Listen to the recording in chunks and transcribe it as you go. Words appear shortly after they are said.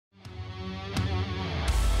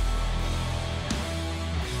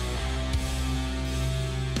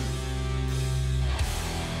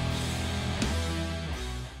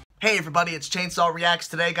Hey everybody, it's Chainsaw Reacts.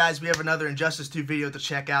 Today, guys, we have another Injustice 2 video to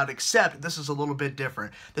check out, except this is a little bit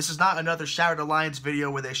different. This is not another Shattered Alliance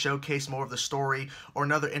video where they showcase more of the story, or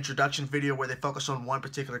another introduction video where they focus on one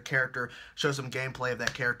particular character, show some gameplay of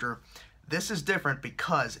that character. This is different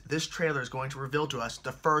because this trailer is going to reveal to us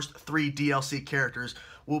the first 3 DLC characters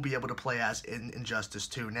we'll be able to play as in Injustice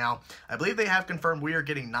 2. Now, I believe they have confirmed we are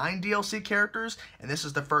getting 9 DLC characters, and this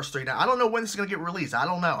is the first 3. Now, I don't know when this is going to get released. I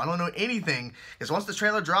don't know. I don't know anything, because once the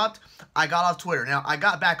trailer dropped, I got off Twitter. Now, I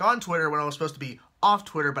got back on Twitter when I was supposed to be off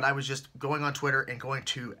Twitter, but I was just going on Twitter and going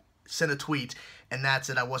to send a tweet, and that's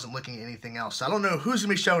it. I wasn't looking at anything else. So I don't know who's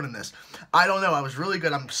going to be shown in this. I don't know. I was really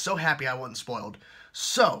good. I'm so happy I wasn't spoiled.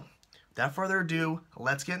 So, without further ado,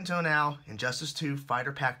 let's get into it now. Injustice 2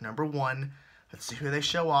 Fighter Pack number 1. Let's see who they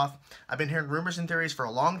show off. I've been hearing rumors and theories for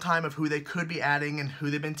a long time of who they could be adding and who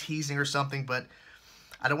they've been teasing or something, but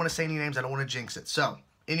I don't want to say any names. I don't want to jinx it. So,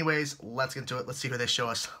 anyways, let's get into it. Let's see who they show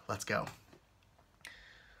us. Let's go.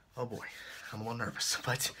 Oh boy, I'm a little nervous,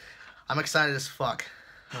 but I'm excited as fuck.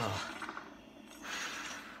 Oh.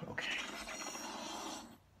 Okay.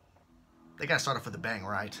 They gotta start off with a bang,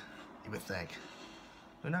 right? You would think.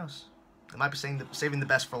 Who knows? They might be saving the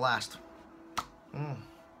best for last.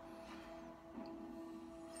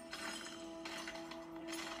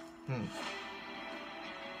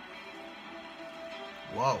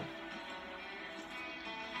 Whoa.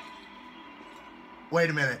 Wait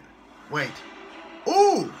a minute. Wait.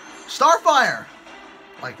 Ooh! Starfire!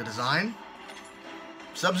 Like the design.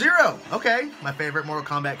 Sub-Zero. Okay. My favorite Mortal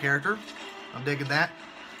Kombat character. I'm digging that.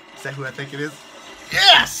 Is that who I think it is?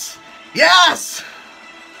 Yes! Yes!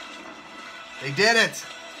 They did it.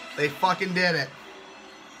 They fucking did it.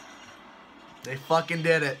 They fucking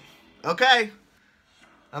did it. Okay.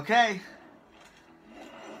 Okay.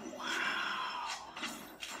 Wow.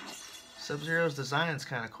 Sub-Zero's design is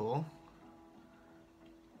kind of cool.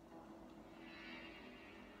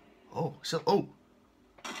 Oh,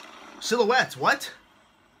 silhouettes. What?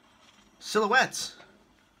 Silhouettes.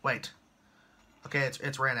 Wait. Okay,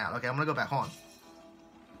 it's ran out. Okay, I'm gonna go back. Hold on.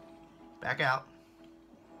 Back out.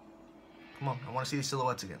 Come on, I want to see these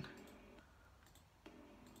silhouettes again.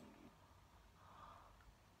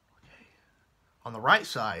 Okay. On the right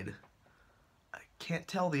side, I can't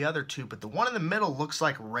tell the other two, but the one in the middle looks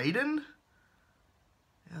like Raiden.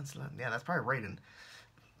 Yeah, that's probably Raiden.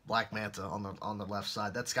 Black Manta on the left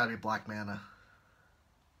side. That's got to be Black Manta.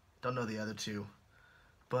 Don't know the other two,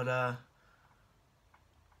 but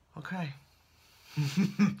okay.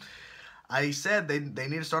 I said they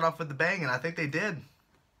need to start off with the bang, and I think they did.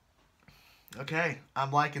 Okay,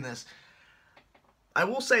 I'm liking this. I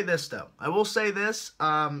will say this, though. I will say this,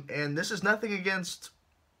 and this is nothing against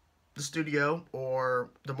the studio or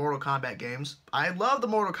the Mortal Kombat games. I love the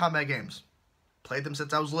Mortal Kombat games. Played them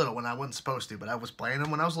since I was little when I wasn't supposed to, but I was playing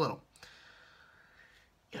them when I was little.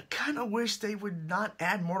 I kind of wish they would not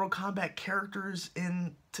add Mortal Kombat characters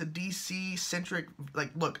into DC-centric.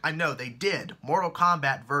 Like, look, I know they did Mortal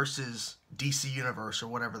Kombat versus DC Universe or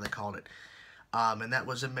whatever they called it. And that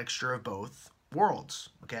was a mixture of both worlds,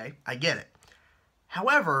 okay? I get it.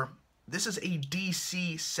 However, this is a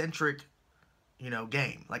DC-centric,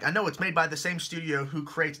 game. Like, I know it's made by the same studio who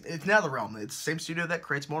creates... It's NetherRealm. It's the same studio that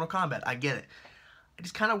creates Mortal Kombat. I get it. I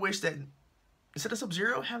just kind of wish that instead of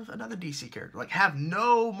Sub-Zero, have another DC character. Like, have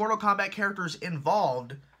no Mortal Kombat characters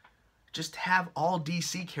involved. Just have all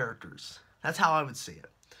DC characters. That's how I would see it.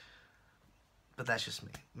 But that's just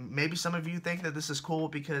me. Maybe some of you think that this is cool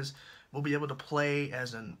because we'll be able to play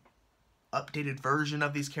as an updated version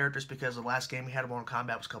of these characters, because the last game we had in Mortal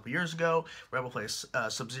Kombat was a couple years ago. We were able to play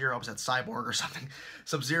Sub-Zero. I was at Cyborg or something.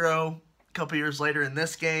 Sub-Zero a couple years later in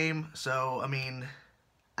this game. So, I mean,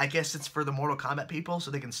 I guess it's for the Mortal Kombat people so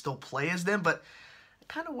they can still play as them, but I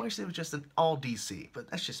kind of wish it was just an all DC, but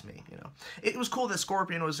that's just me, It was cool that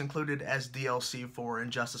Scorpion was included as DLC for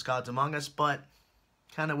Injustice Gods Among Us, but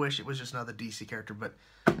kind of wish it was just another DC character. But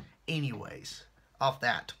anyways, off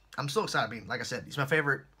that, I'm so excited. I mean, like I said, he's my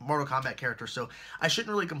favorite Mortal Kombat character, so I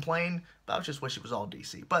shouldn't really complain, but I just wish it was all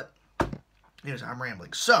DC. But anyways, I'm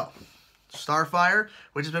rambling. So, Starfire,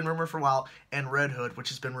 which has been rumored for a while, and Red Hood, which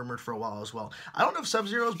has been rumored for a while as well. I don't know if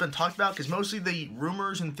Sub-Zero has been talked about, because mostly the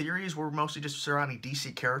rumors and theories were mostly just surrounding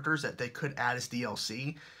DC characters that they could add as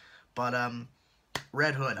DLC. But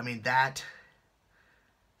Red Hood, I mean, that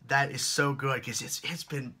is so good, because it's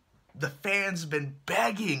been, the fans have been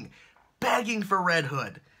begging for Red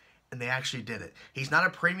Hood, and they actually did it. He's not a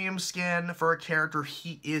premium skin for a character,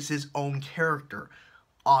 he is his own character.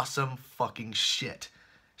 Awesome fucking shit.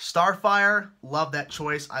 Starfire, love that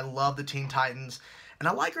choice. I love the Teen Titans. And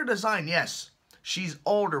I like her design, yes. She's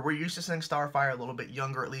older. We're used to seeing Starfire a little bit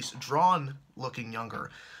younger, at least drawn looking younger.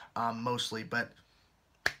 mostly, but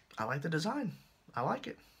I like the design. I like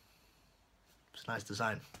it. It's a nice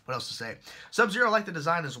design. What else to say? Sub-Zero, I like the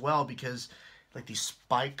design as well because like these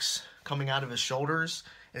spikes coming out of his shoulders.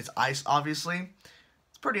 And it's ice, obviously.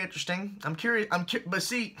 It's pretty interesting. I'm curious. But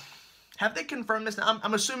see, have they confirmed this?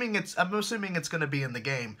 I'm assuming it's going to be in the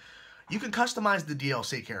game. You can customize the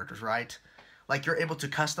DLC characters, right? Like you're able to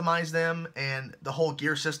customize them and the whole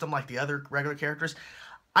gear system like the other regular characters.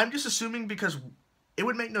 I'm just assuming because it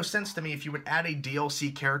would make no sense to me if you would add a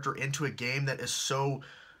DLC character into a game that is so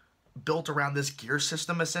built around this gear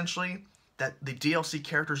system, essentially, that the DLC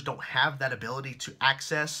characters don't have that ability to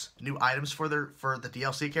access new items for the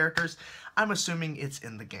DLC characters. I'm assuming it's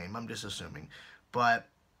in the game. I'm just assuming. But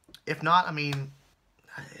if not, I mean,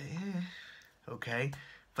 okay.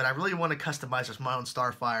 But I really want to customize as my own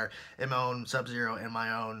Starfire and my own Sub-Zero and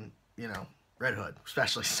my own, you know, Red Hood,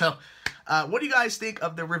 especially. So, what do you guys think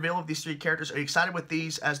of the reveal of these 3 characters? Are you excited with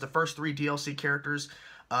these as the first 3 DLC characters?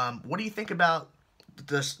 What do you think about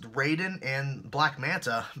this Raiden and Black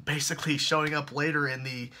Manta basically showing up later in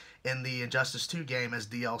the Injustice 2 game as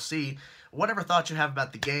DLC? Whatever thoughts you have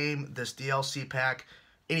about the game, this DLC pack,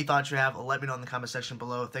 any thoughts you have, let me know in the comment section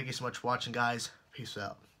below. Thank you so much for watching, guys. Peace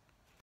out.